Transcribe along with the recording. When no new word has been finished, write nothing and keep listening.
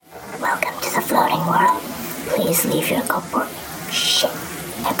Please leave your cupboard. Shit.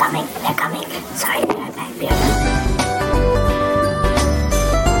 They're coming. Sorry, I might be alone.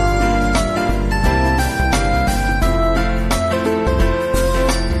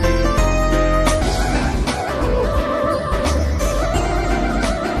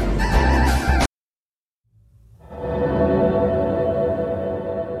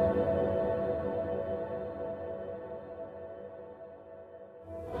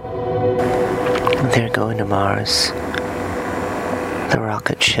 They're going to Mars. The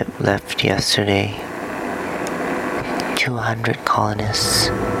rocket ship left yesterday. 200 colonists.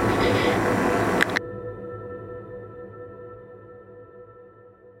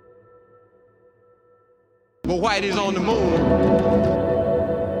 But White is on the moon.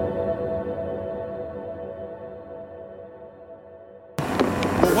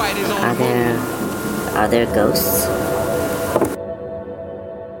 But White is on the moon. Are there ghosts?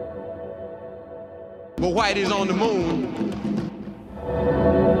 But White is on the moon.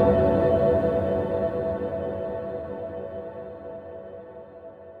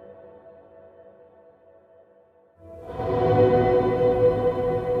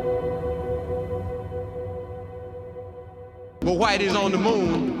 But White is on the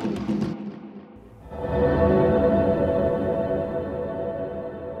moon.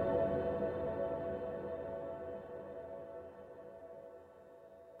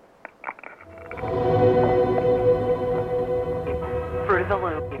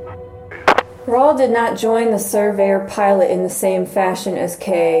 Rawl did not join the surveyor pilot in the same fashion as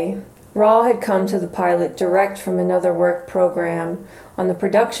Kay. Rawl had come to the pilot direct from another work program on the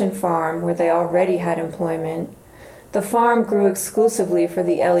production farm where they already had employment. The farm grew exclusively for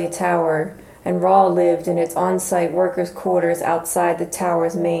the Ellie Tower, and Rawl lived in its on-site workers' quarters outside the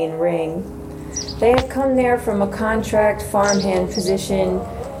tower's main ring. They had come there from a contract farmhand position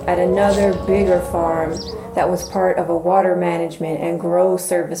at another bigger farm that was part of a water management and grow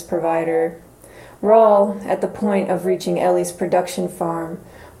service provider. Rawl, at the point of reaching Ellie's production farm,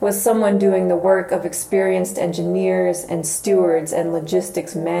 was someone doing the work of experienced engineers and stewards and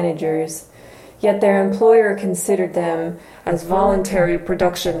logistics managers. Yet their employer considered them as voluntary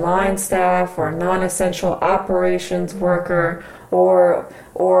production line staff or non-essential operations worker or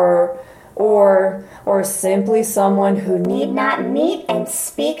simply someone who need not meet and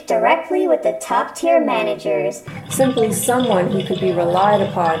speak directly with the top-tier managers. Simply someone who could be relied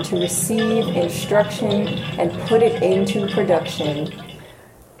upon to receive instruction and put it into production.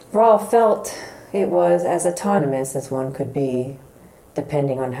 Rawl felt it was as autonomous as one could be,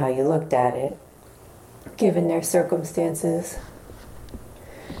 depending on how you looked at it, given their circumstances.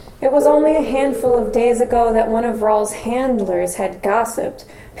 It was only a handful of days ago that one of Rawl's handlers had gossiped.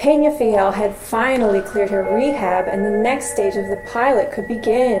 Peñafiel had finally cleared her rehab, and the next stage of the pilot could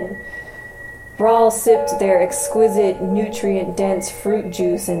begin. Rawl sipped their exquisite, nutrient-dense fruit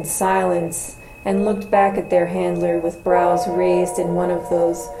juice in silence, and looked back at their handler with brows raised in one of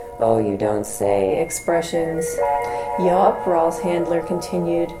those "oh, you don't say" expressions. "Yup," Rawl's handler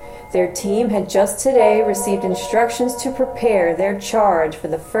continued. Their team had just today received instructions to prepare their charge for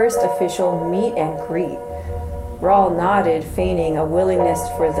the first official meet and greet. Rawl nodded, feigning a willingness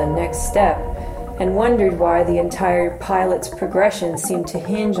for the next step, and wondered why the entire pilot's progression seemed to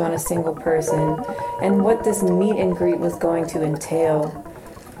hinge on a single person, and what this meet and greet was going to entail.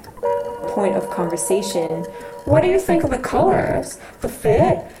 Point of conversation. "What do you think of the colors? The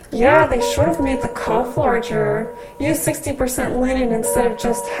fit? Yeah, they should have made the cuff larger. Used 60% linen instead of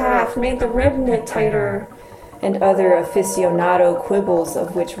just half. Made the rib knit tighter." And other aficionado quibbles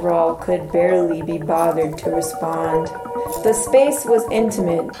of which Rawl could barely be bothered to respond. The space was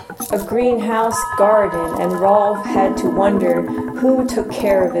intimate, a greenhouse garden, and Rawl had to wonder who took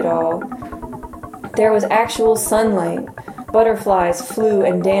care of it all. There was actual sunlight. Butterflies flew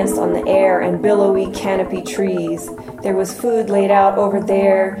and danced on the air and billowy canopy trees. There was food laid out over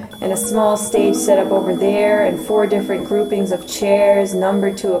there, and a small stage set up over there, and 4 different groupings of chairs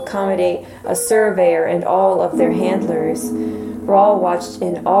numbered to accommodate a surveyor and all of their handlers. Rawl watched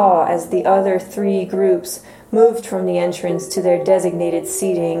in awe as the other 3 groups moved from the entrance to their designated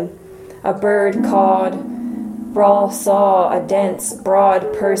seating. A bird cawed. Rawl saw a dense,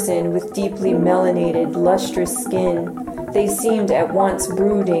 broad person with deeply melanated, lustrous skin. They seemed at once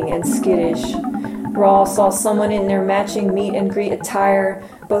brooding and skittish. Rawl saw someone in their matching meet and greet attire,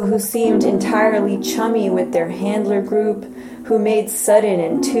 but who seemed entirely chummy with their handler group, who made sudden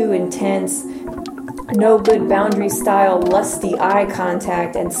and too intense, no good boundary style, lusty eye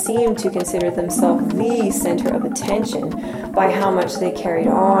contact, and seemed to consider themselves the center of attention by how much they carried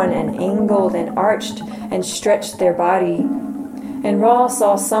on and angled and arched and stretched their body. and Raw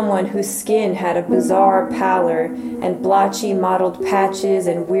saw someone whose skin had a bizarre pallor and blotchy mottled patches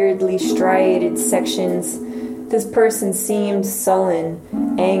and weirdly striated sections. This person seemed sullen,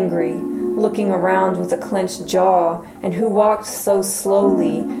 angry, looking around with a clenched jaw, and who walked so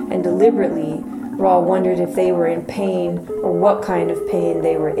slowly and deliberately. Raw wondered if they were in pain or what kind of pain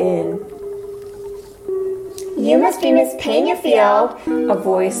they were in. You must be Miss Penafield, a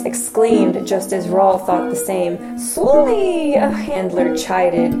voice exclaimed just as Rawl thought the same. Sully, a handler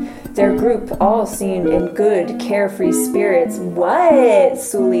chided. Their group all seemed in good, carefree spirits. What?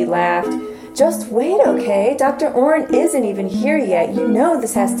 Sully laughed. Just wait, okay? Dr. Orrin isn't even here yet. You know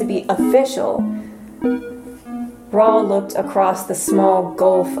this has to be official. Rawl looked across the small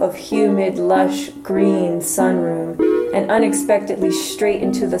gulf of humid, lush, green sunroom and unexpectedly straight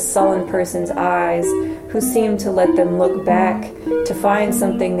into the sullen person's eyes, who seemed to let them look back to find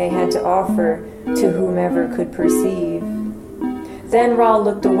something they had to offer to whomever could perceive. Then Rawl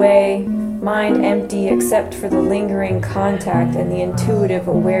looked away, mind empty except for the lingering contact and the intuitive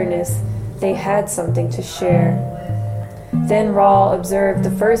awareness they had something to share. Then Rawl observed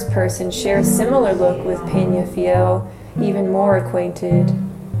the first person share a similar look with Penafiel, even more acquainted.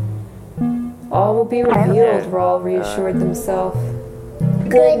 All will be revealed, Rawl reassured themselves.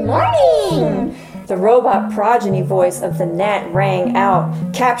 Good morning! The robot progeny voice of the gnat rang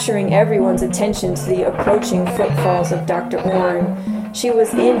out, capturing everyone's attention to the approaching footfalls of Dr. Orrin. She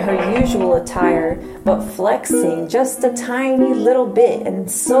was in her usual attire, but flexing just a tiny little bit, and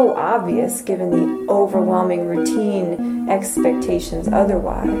so obvious given the overwhelming routine expectations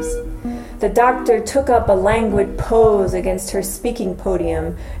otherwise. The doctor took up a languid pose against her speaking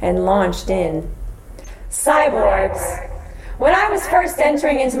podium and launched in. Cyborgs. When I was first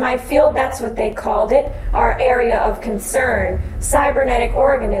entering into my field, that's what they called it, our area of concern, cybernetic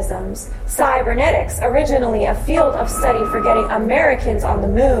organisms. Cybernetics, originally a field of study for getting Americans on the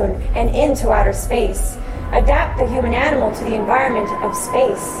moon and into outer space. Adapt the human animal to the environment of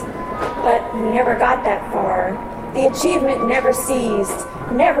space. But we never got that far. The achievement never ceased,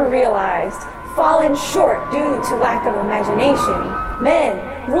 never realized, fallen short due to lack of imagination.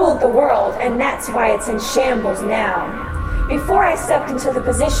 Men ruled the world, and that's why it's in shambles now. Before I stepped into the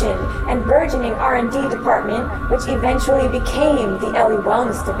position and burgeoning R&D department, which eventually became the Ellie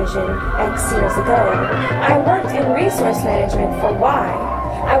Wellness Division X years ago, I worked in resource management for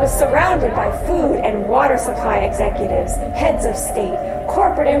Y. I was surrounded by food and water supply executives, heads of state,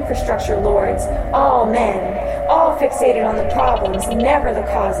 corporate infrastructure lords, all men, all fixated on the problems, never the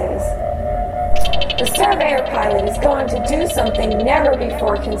causes. The surveyor pilot is going to do something never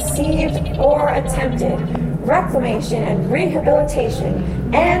before conceived or attempted. Reclamation and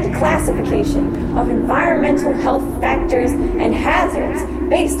rehabilitation and classification of environmental health factors and hazards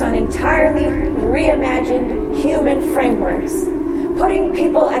based on entirely reimagined human frameworks, putting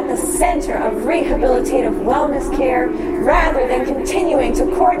people at the center of rehabilitative wellness care rather than continuing to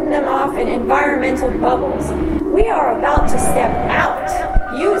cordon them off in environmental bubbles. We are about to step out,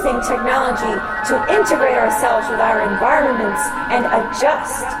 using technology to integrate ourselves with our environments and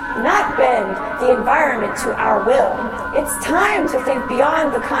adjust, not bend the environment to our will. It's time to think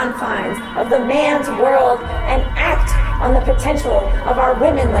beyond the confines of the man's world and act on the potential of our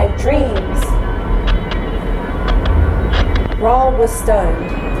women-led dreams. Rawl was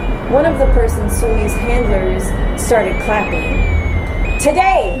stunned. One of the person Sully's handlers started clapping.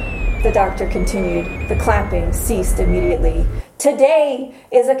 Today, the doctor continued. The clapping ceased immediately. Today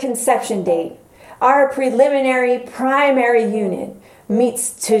is a conception date. Our preliminary primary unit meets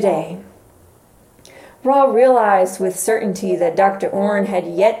today. Rawl realized with certainty that Dr. Orrin had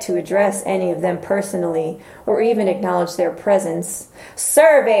yet to address any of them personally or even acknowledge their presence.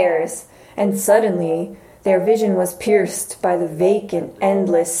 Surveyors! And suddenly, their vision was pierced by the vacant,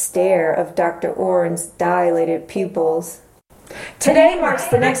 endless stare of Dr. Orrin's dilated pupils. Today marks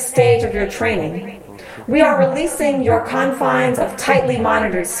the next stage of your training. We are releasing your confines of tightly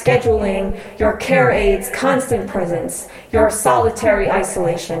monitored scheduling, your care aides' constant presence, your solitary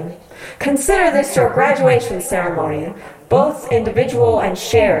isolation. Consider this your graduation ceremony, both individual and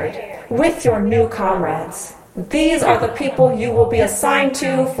shared, with your new comrades. These are the people you will be assigned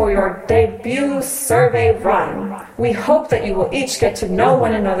to for your debut survey run. We hope that you will each get to know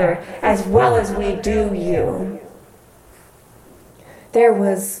one another as well as we do you. There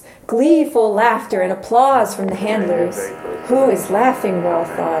was gleeful laughter and applause from the handlers. Who is laughing, Rawl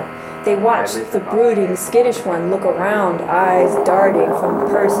thought. They watched the brooding, skittish one look around, eyes darting from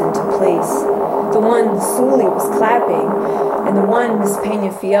person to place. The one Sully was clapping, and the one Miss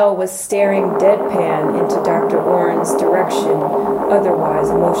Penafiel was staring deadpan into Dr. Orrin's direction, otherwise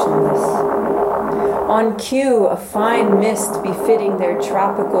motionless. On cue, a fine mist befitting their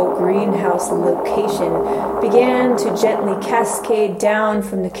tropical greenhouse location began to gently cascade down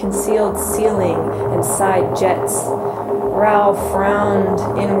from the concealed ceiling and side jets. Rao frowned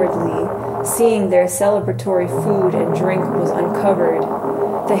inwardly, seeing their celebratory food and drink was uncovered.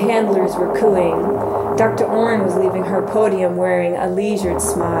 The handlers were cooing. Dr. Orne was leaving her podium wearing a leisured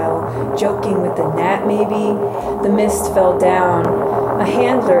smile, joking with the gnat maybe. The mist fell down. A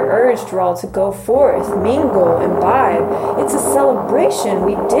handler urged Rawl to go forth, mingle, imbibe. It's a celebration.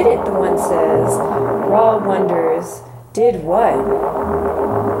 We did it, the one says. Rawl wonders, did what?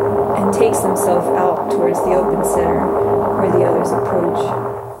 And takes himself out towards the open center where the others approach.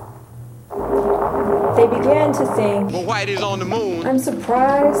 They began to think, But White is on the moon. I'm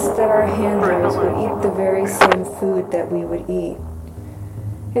surprised that our handlers would eat the very same food that we would eat.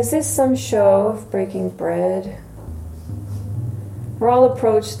 Is this some show of breaking bread? Rawl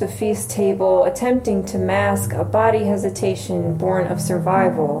approached the feast table, attempting to mask a body hesitation born of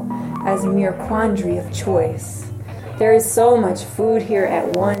survival as a mere quandary of choice. There is so much food here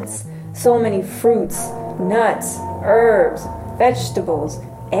at once, so many fruits, nuts, herbs, vegetables,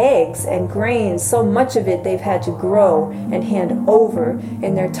 eggs and grains, so much of it they've had to grow and hand over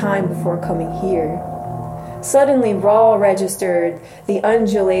in their time before coming here. Suddenly, Rawl registered the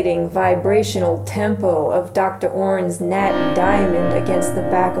undulating vibrational tempo of Dr. Orne's gnat diamond against the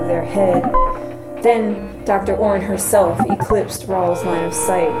back of their head. Then Dr. Orne herself eclipsed Rawl's line of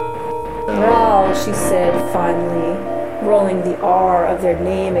sight. Rawl, she said fondly, rolling the R of their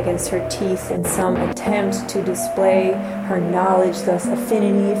name against her teeth in some attempt to display her knowledge, thus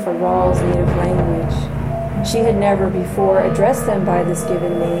affinity for Rawl's native language. She had never before addressed them by this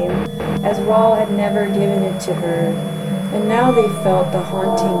given name, as Rawl had never given it to her, and now they felt the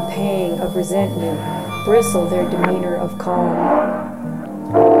haunting pang of resentment bristle their demeanor of calm.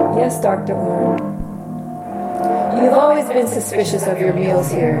 Yes, Dr. Orne. You've always been suspicious of your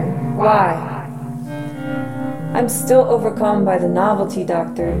meals here. Why? I'm still overcome by the novelty,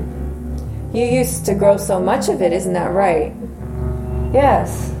 Doctor. You used to grow so much of it, isn't that right?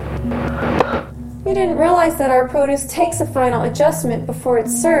 Yes. You didn't realize that our produce takes a final adjustment before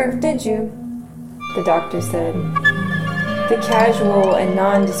it's served, did you? The doctor said. The casual and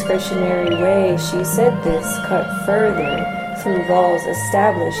non-discretionary way she said this cut further through Rawl's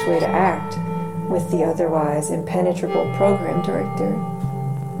established way to act with the otherwise impenetrable program director.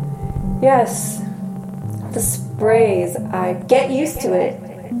 Yes. The sprays, I get used to it.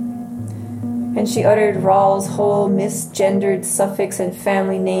 And she uttered Rawl's whole misgendered suffix and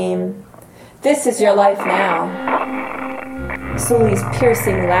family name. This is your life now. Sully's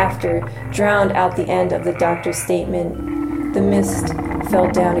piercing laughter drowned out the end of the doctor's statement. The mist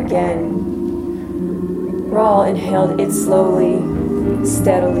fell down again. Rawl inhaled it slowly,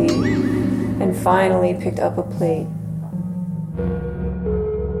 steadily, and finally picked up a plate.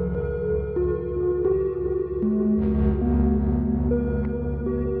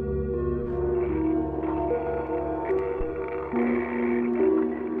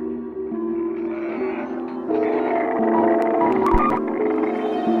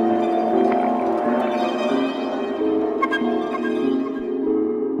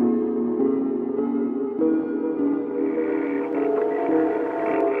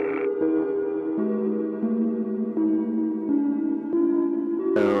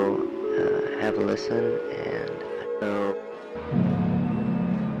 Have a listen and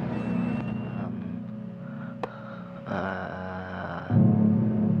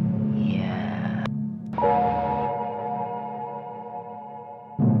yeah.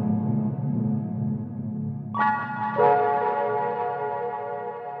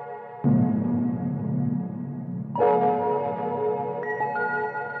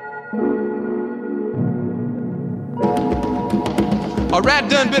 A rat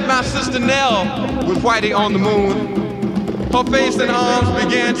done bit my sister Nell with Whitey on the moon. Her face and arms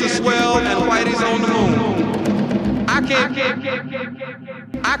began to swell and Whitey's on the moon. I can't.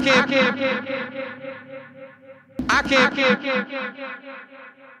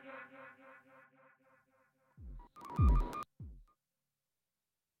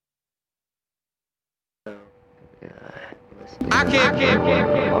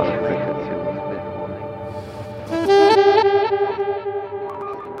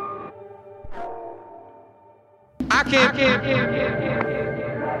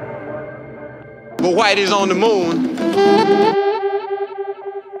 But Whitey's on the moon.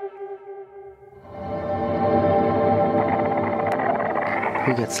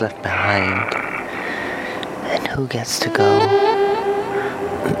 Who gets left behind? And who gets to go?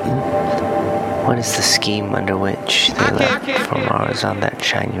 What is the scheme under which they left for Mars on that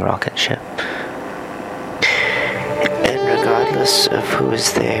shiny rocket ship? regardless of who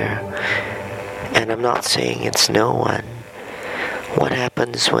is there. And I'm not saying it's no one. What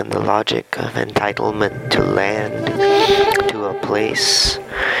happens when the logic of entitlement to land, to a place,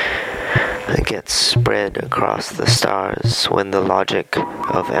 gets spread across the stars, when the logic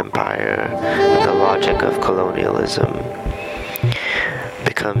of empire, the logic of colonialism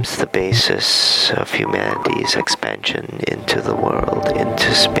becomes the basis of humanity's expansion into the world,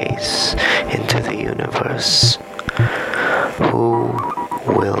 into space, into the universe? Who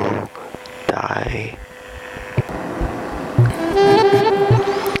will die?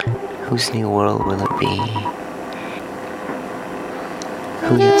 Whose new world will it be?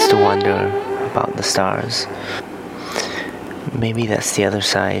 Who gets to wonder about the stars? Maybe that's the other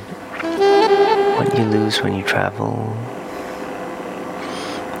side. What you lose when you travel.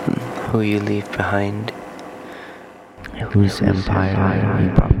 Who you leave behind. Whose empire you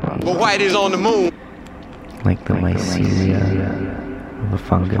brought. But Whitey's on the moon. Like the mycelia of a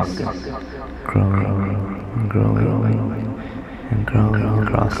fungus, growing and growing and growing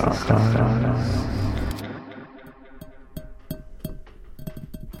across the stars.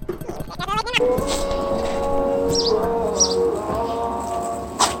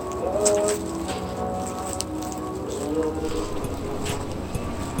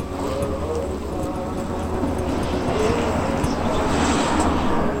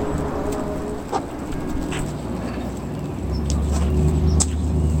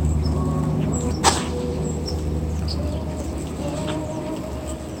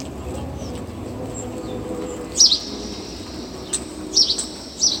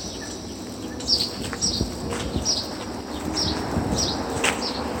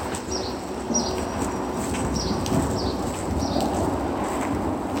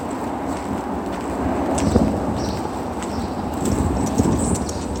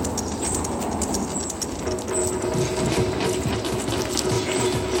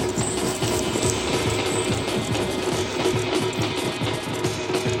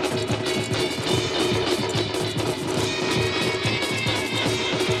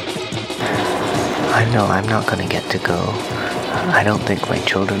 I know I'm not gonna get to go. I don't think my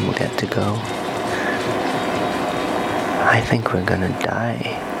children will get to go. I think we're gonna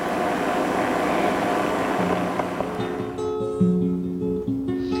die.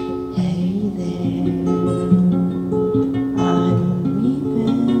 Hey there, I'm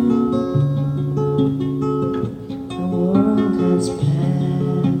weeping. The world has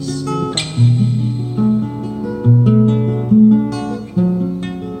passed me by.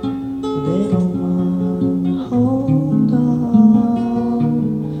 Little one, hold on,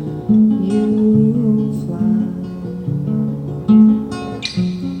 you'll fly.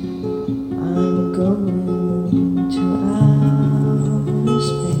 I'm going to outer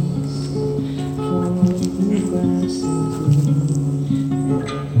space for the grass and green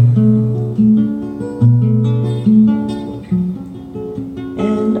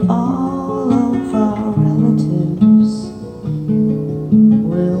and all of our relatives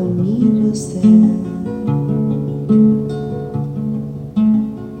will meet us there.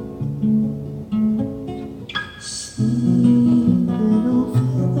 Sleep, little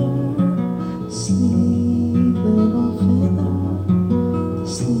feather, sleep, little feather,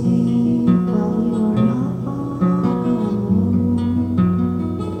 sleep while you are not alone.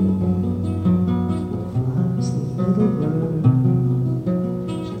 Flies the little bird,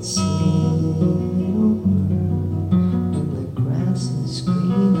 sleep, little bird, when the grass is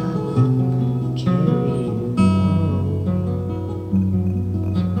green, I will carry you home.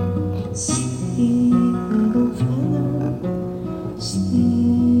 Sleep, little feather,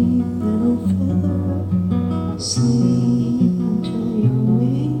 sleep, little feather, sleep until your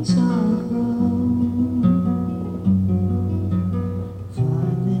wings are grown. Fly,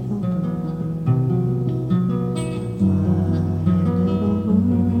 little bird, fly, little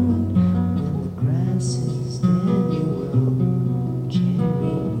bird, when the grass is dead, you will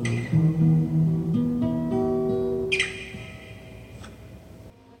carry me home.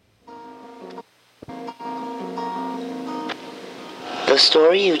 The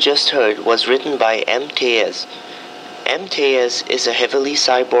story you just heard was written by M. Téllez. M. Téllez is a heavily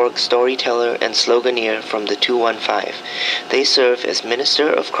cyborg storyteller and sloganeer from the 215. They serve as Minister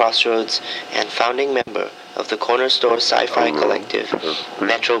of Crossroads and founding member of the Corner Store Sci-Fi Collective,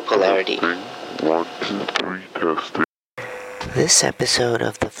 Metro Polarity. 1, 2, 3, testing. This episode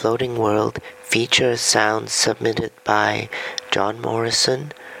of The Floating World features sounds submitted by John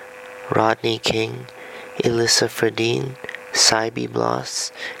Morrison, Rodney King, Elissa Ferdine, Cybe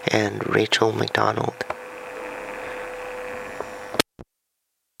Bloss, and Rachel McDonald.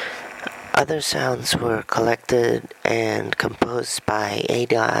 Other sounds were collected and composed by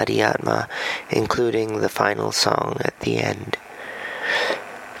Ada Adiatma, including the final song at the end.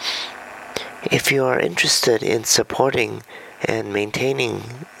 If you are interested in supporting and maintaining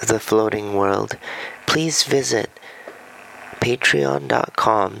the floating world, please visit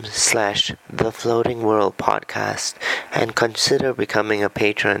patreon.com/thefloatingworldpodcast and consider becoming a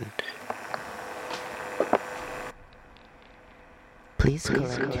patron. Please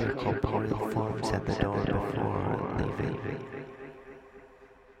collect your corporeal forms at the door before leaving.